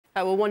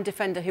Well, one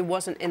defender who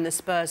wasn't in the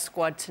Spurs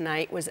squad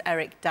tonight was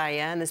Eric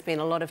Dier, and there's been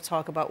a lot of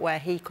talk about where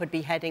he could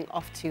be heading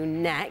off to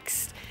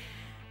next.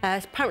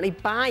 Apparently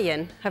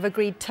Bayern have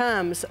agreed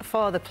terms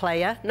for the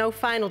player. No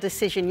final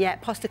decision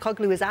yet.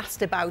 Postecoglou was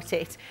asked about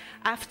it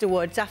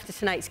afterwards, after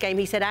tonight's game.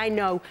 He said, I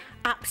know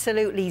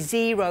absolutely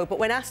zero. But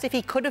when asked if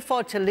he could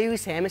afford to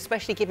lose him,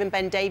 especially given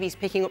Ben Davies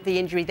picking up the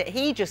injury that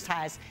he just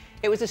has,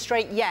 it was a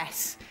straight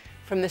yes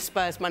from the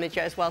Spurs manager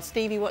as well.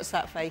 Stevie, what's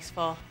that face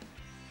for?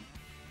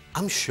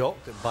 I'm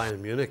shocked that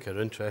Bayern Munich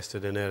are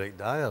interested in Eric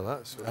Dier.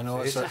 That's I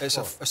know, it's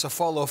a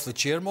fall off the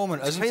chair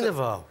moment, isn't it? It's kind of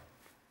a...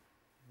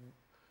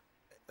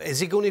 Is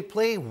he going to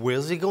play?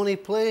 Where's he going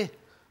to play?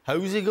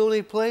 How's he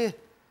going to play?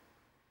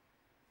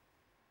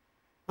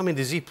 I mean,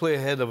 does he play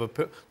ahead of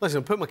a...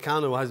 Listen,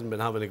 Upamecano hasn't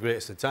been having the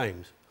greatest of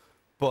times,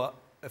 but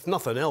if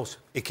nothing else,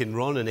 he can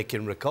run and he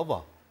can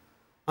recover.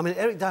 I mean,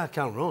 Eric Dier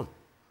can't run.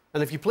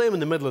 And if you play him in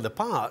the middle of the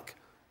park,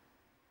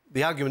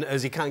 the argument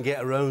is he can't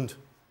get around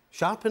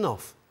sharp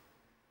enough.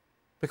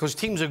 Because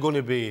teams are going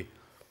to be...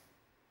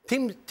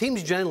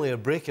 Teams generally are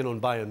breaking on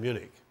Bayern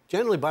Munich.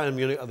 Generally, Bayern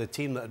Munich are the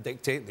team that are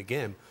dictating the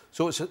game.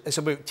 So it's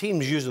about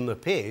teams using their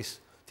pace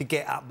to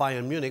get at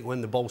Bayern Munich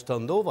when the ball's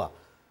turned over.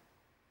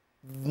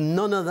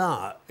 None of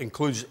that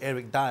includes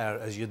Eric Dier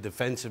as your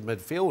defensive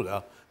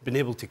midfielder being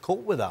able to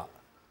cope with that.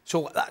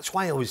 So that's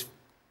why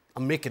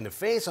I'm making the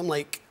face. I'm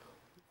like,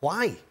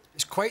 why?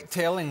 It's quite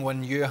telling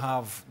when you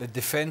have the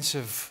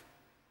defensive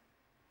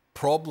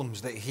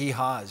problems that he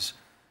has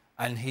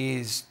and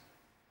he's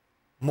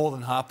more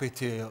than happy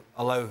to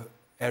allow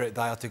Eric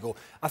Dier to go.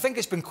 I think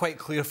it's been quite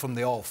clear from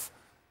the off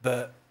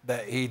that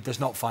he does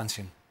not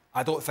fancy him.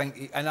 I don't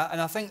think... And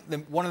I think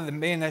one of the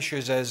main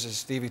issues is, as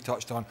Stevie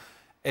touched on,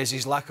 is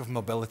his lack of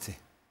mobility.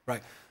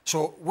 Right.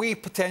 So we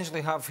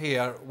potentially have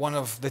here one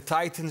of the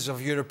titans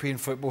of European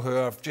football who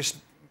have just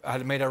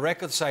had made a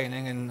record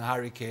signing in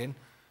Harry Kane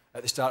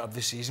at the start of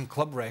the season,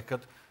 club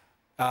record,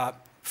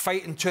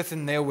 fighting tooth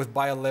and nail with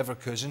Bayer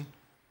Leverkusen,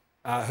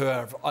 who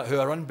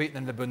are unbeaten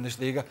in the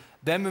Bundesliga.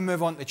 Then we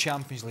move on to the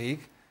Champions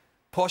League,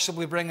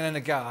 possibly bringing in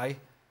a guy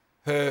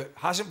who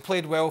hasn't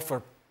played well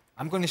for,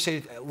 I'm going to say,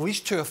 at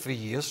least 2 or 3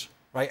 years,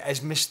 right?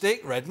 Is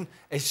mistake-ridden,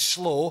 is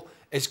slow,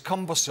 is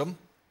cumbersome,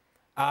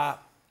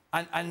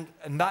 and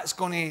that's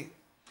going to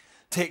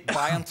take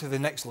Bayern to the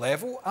next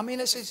level. I mean,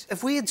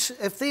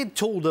 if they had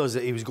told us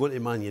that he was going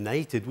to Man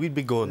United, we'd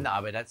be going, no,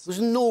 but that's...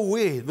 There's no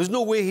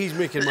way he's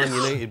making Man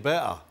United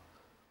better.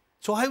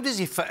 So how does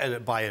he fit in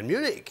at Bayern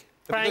Munich?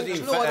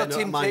 There's no other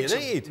team takes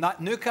him.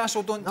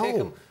 Newcastle don't take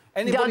him.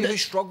 Anybody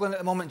who's struggling at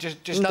the moment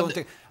just don't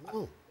take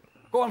him.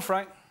 Go on,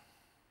 Frank.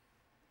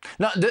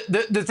 No,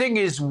 the thing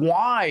is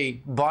why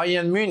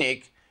Bayern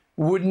Munich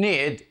would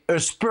need a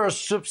Spurs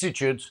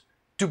substitute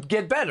to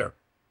get better.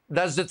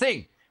 That's the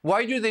thing.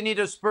 Why do they need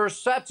a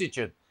Spurs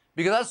substitute?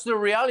 Because that's the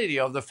reality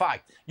of the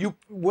fact.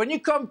 When you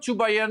come to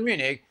Bayern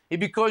Munich, it's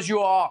because you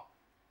are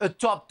a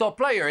top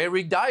player.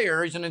 Eric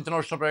Dier is an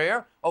international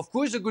player. Of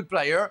course, a good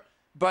player.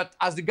 But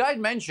as the guy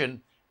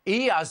mentioned,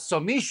 he has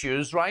some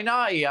issues right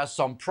now. He has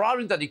some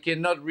problems that he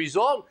cannot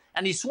resolve.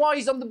 And it's why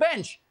he's on the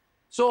bench.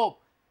 So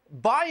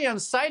Bayern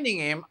signing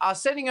him are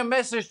sending a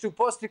message to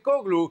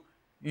Postecoglou,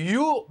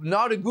 you're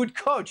not a good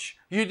coach.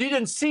 You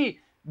didn't see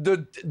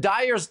the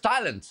Dier's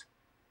talent.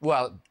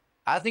 Well,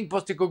 I think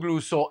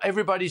Postecoglou saw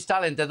everybody's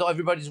talent and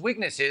everybody's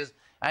weaknesses,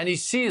 and he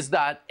sees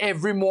that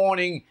every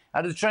morning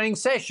at the training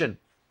session.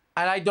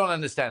 And I don't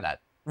understand that.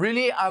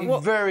 Really, I'm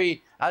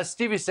very, as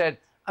Stevie said,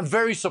 I'm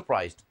very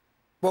surprised.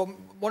 Well,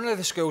 one of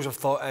the schools of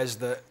thought is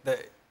that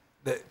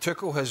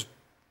Tuchel has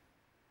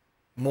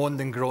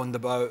moaned and groaned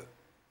about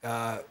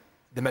the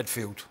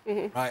midfield,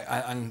 right?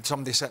 And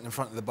somebody sitting in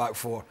front of the back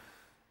four.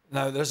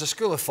 Now, there's a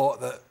school of thought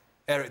that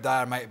Eric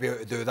Dier might be able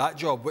to do that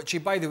job, which he,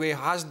 by the way,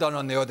 has done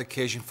on the odd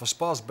occasion for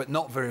Spurs, but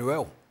not very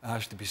well, it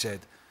has to be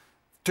said.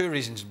 2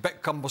 reasons: a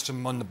bit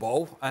cumbersome on the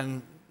ball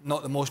and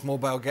not the most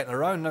mobile getting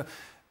around. Now,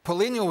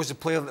 Paulinho was the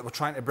player that we're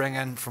trying to bring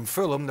in from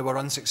Fulham. They were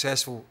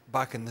unsuccessful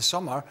back in the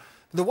summer.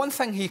 The one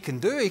thing he can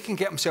do, he can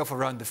get himself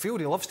around the field.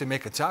 He loves to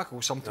make a tackle,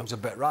 sometimes a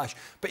bit rash,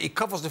 but he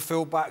covers the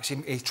full-backs,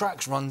 he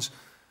tracks runs.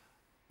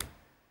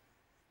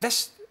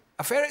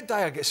 If Eric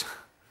Dier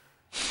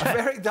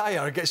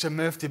gets a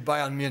move to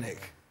Bayern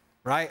Munich,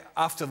 right,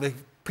 after the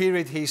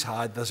period he's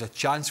had, there's a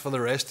chance for the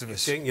rest of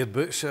us. Taking your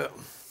boots out.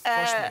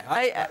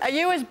 Are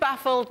you as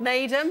baffled,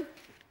 Nedum?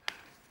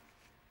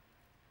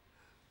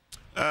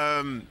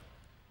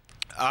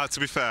 To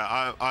be fair,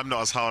 I'm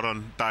not as hard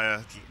on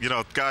Dier. You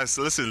know, guys,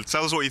 listen,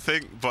 tell us what you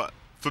think. But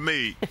for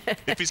me,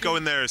 if he's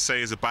going there,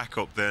 say, as a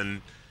backup,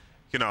 then,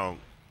 you know,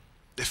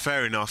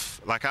 fair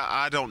enough. Like,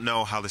 I don't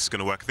know how this is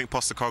going to work. I think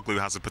Postecoglou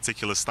has a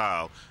particular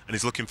style, and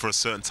he's looking for a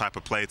certain type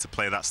of player to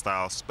play that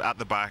style, at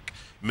the back,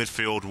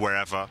 midfield,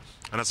 wherever.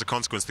 And as a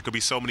consequence, there could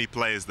be so many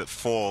players that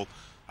fall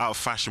out of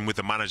fashion with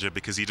the manager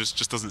because he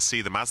just doesn't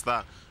see them as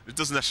that. It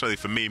doesn't necessarily,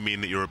 for me,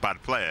 mean that you're a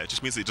bad player. It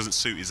just means that it doesn't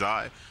suit his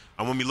eye.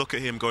 And when we look at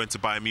him going to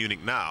Bayern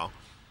Munich now,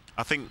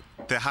 I think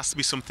there has to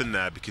be something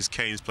there because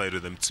Kane's played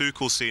with him.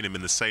 Tuchel's seen him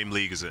in the same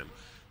league as him.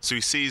 So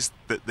he sees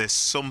that there's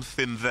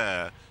something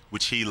there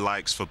which he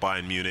likes for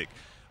Bayern Munich.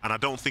 And I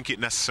don't think it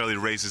necessarily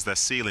raises their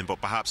ceiling,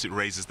 but perhaps it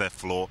raises their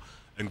floor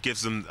and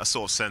gives them a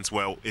sort of sense,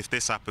 well, if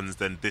this happens,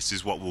 then this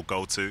is what we'll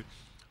go to.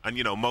 And,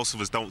 you know, most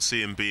of us don't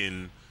see him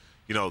being,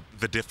 you know,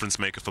 the difference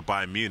maker for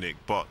Bayern Munich,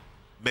 but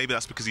maybe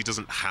that's because he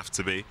doesn't have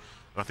to be.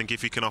 And I think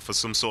if he can offer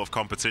some sort of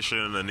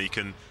competition and he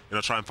can, you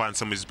know, try and find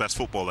some of his best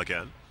football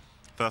again,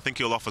 then I think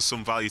he'll offer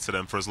some value to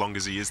them for as long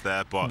as he is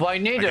there. But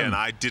again,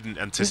 I didn't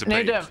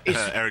anticipate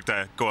Eric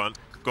Dier. Go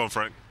on,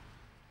 Frank.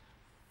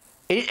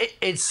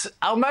 It's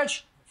how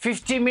much?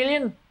 50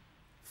 million?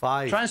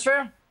 5.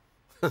 Transfer?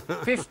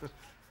 50.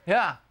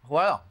 Yeah,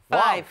 well.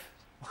 5.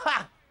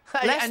 Wow.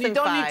 Less and than you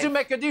don't 5. need to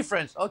make a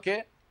difference.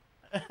 Okay.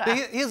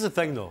 Here's the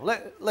thing, though.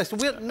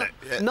 Listen,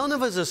 none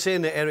of us are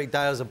saying that Eric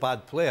Dier is a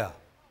bad player.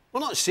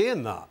 We're not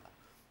saying that.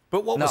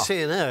 But what we're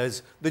saying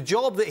is the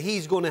job that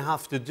he's going to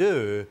have to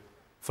do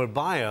for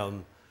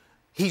Bayern,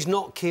 he's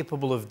not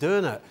capable of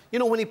doing it. You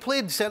know, when he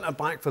played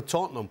centre-back for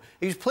Tottenham,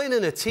 he was playing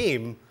in a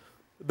team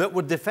that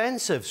were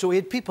defensive, so he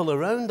had people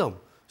around him.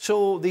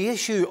 So the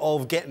issue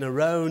of getting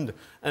around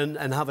and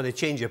having a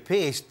change of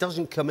pace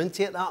doesn't come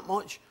into it that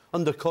much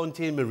under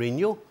Conte and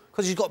Mourinho,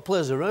 because he's got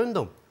players around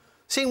him.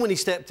 Same when he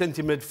stepped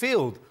into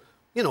midfield.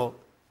 You know,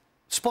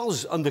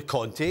 Spurs under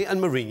Conte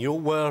and Mourinho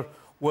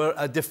were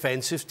a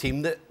defensive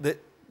team that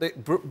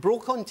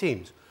broke on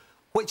teams,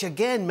 which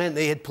again meant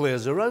they had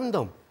players around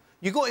them.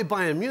 You go to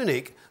Bayern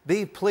Munich,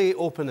 they play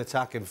open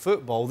attacking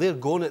football. They're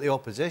going at the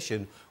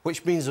opposition,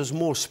 which means there's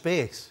more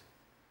space.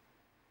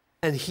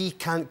 And he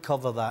can't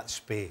cover that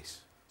space.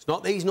 It's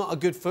not that he's not a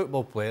good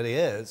football player, he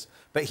is,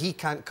 but he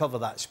can't cover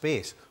that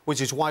space, which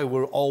is why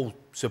we're all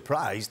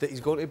surprised that he's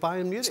going to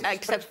Bayern Munich.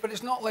 But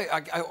it's not like...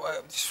 I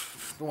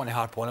don't want to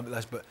harp on about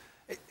this, but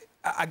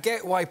I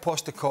get why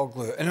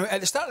Postecoglou... And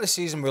at the start of the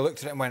season, we looked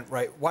at it and went,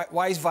 right,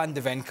 why is Van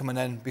de Ven coming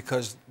in?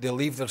 Because they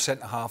leave their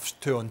centre-halves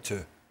 2-on-2.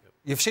 Yep.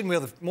 You've seen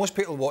where... most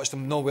people watch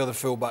them know where their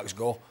full-backs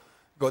go.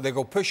 They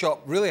go push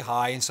up really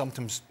high and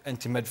sometimes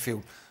into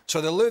midfield. So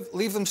they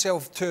leave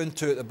themselves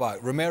 2-on-2 at the back.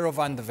 Romero,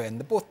 Van de Ven,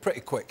 they're both pretty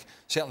quick.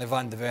 Certainly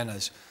Van de Ven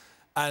is.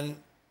 And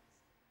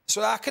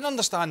so I can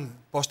understand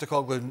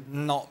Postecoglou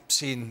not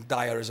seeing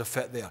Dier as a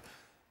fit there.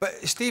 But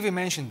Stevie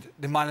mentioned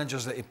the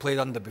managers that he played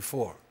under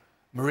before.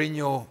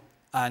 Mourinho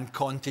and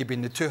Conte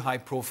being the two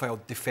high-profile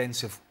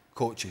defensive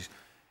coaches.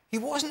 He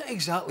wasn't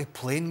exactly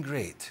playing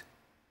great,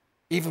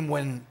 even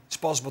when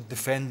Spurs were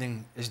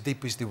defending as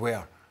deep as they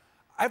were.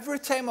 Every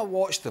time I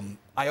watched them,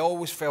 I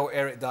always felt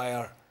Eric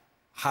Dier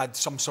had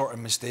some sort of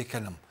mistake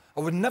in him.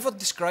 I would never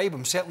describe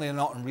him, certainly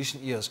not in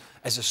recent years,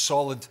 as a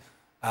solid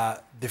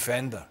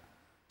defender.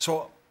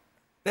 So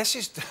this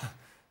is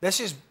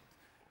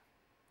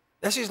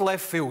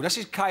left field. This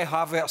is Kai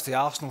Havertz, the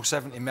Arsenal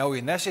 70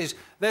 million. This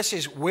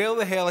is where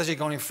the hell is he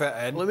going to fit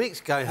in? Well, it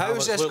makes Kai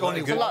How's this going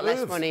to go? It's a lot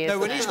less money, now, isn't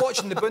when it? he's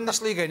watching the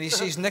Bundesliga and he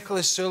sees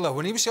Nicolas Süle,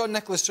 when he saw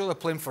Nicolas Süle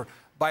playing for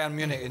Bayern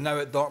Munich and now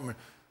at Dortmund,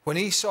 when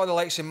he saw the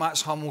likes of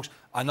Mats Hummels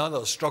and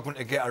others struggling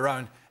to get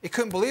around, he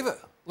couldn't believe it.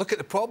 Look at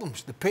the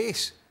problems, the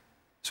pace.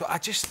 So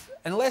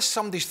unless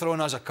somebody's throwing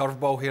us a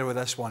curveball here with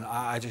this one,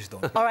 I just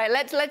don't. All right,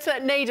 let's let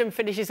Nedum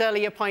finish his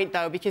earlier point,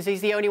 though, because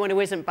he's the only one who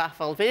isn't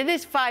baffled. But it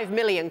is 5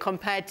 million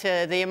compared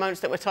to the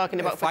amounts that we're talking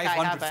about for Kai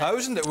Havertz.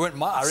 500,000, it wouldn't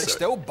matter. It's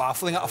still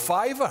baffling at a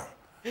fiver.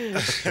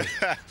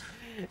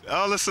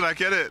 Oh, listen, I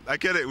get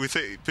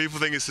it. People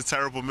think it's a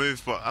terrible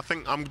move, but I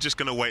think I'm just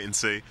going to wait and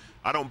see.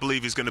 I don't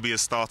believe he's going to be a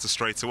starter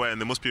straight away, and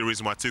there must be a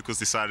reason why Tuchel's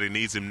decided he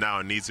needs him now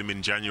and needs him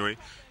in January.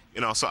 You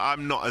know, so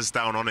I'm not as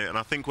down on it. And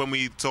I think when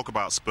we talk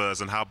about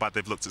Spurs and how bad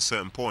they've looked at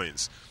certain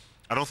points,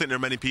 I don't think there are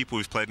many people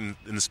who've played in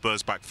the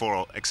Spurs back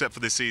four, except for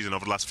this season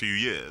over the last few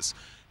years,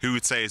 who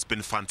would say it's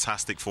been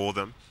fantastic for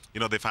them. You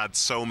know, they've had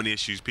so many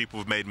issues. People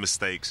have made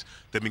mistakes.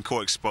 They've been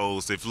caught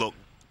exposed. They've looked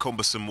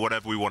cumbersome,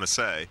 whatever we want to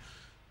say.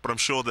 But I'm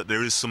sure that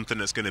there is something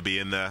that's going to be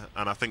in there.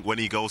 And I think when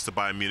he goes to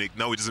Bayern Munich,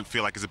 no, he doesn't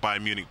feel like he's a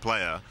Bayern Munich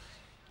player.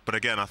 But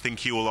again, I think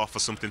he will offer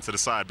something to the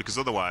side, because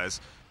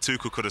otherwise,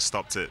 Tuchel could have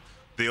stopped it.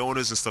 The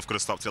owners and stuff could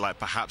have stopped it, like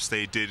perhaps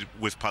they did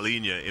with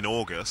Palhinha in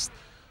August.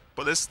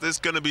 But there's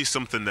going to be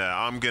something there.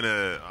 I'm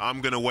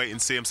gonna wait and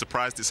see. I'm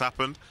surprised it's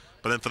happened.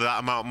 But then for that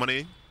amount of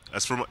money,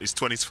 it's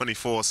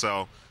 2024,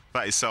 so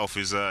that itself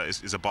is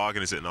a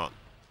bargain, is it not?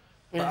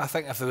 Yeah. I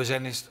think if there was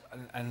any,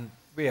 and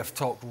we have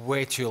talked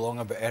way too long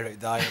about Eric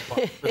Dier,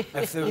 but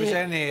if there was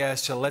any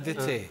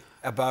solidity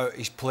about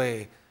his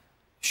play,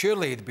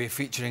 surely he'd be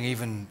featuring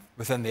even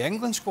within the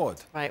England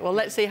squad. Right, well,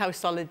 let's see how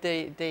solid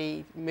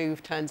the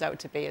move turns out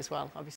to be as well, obviously.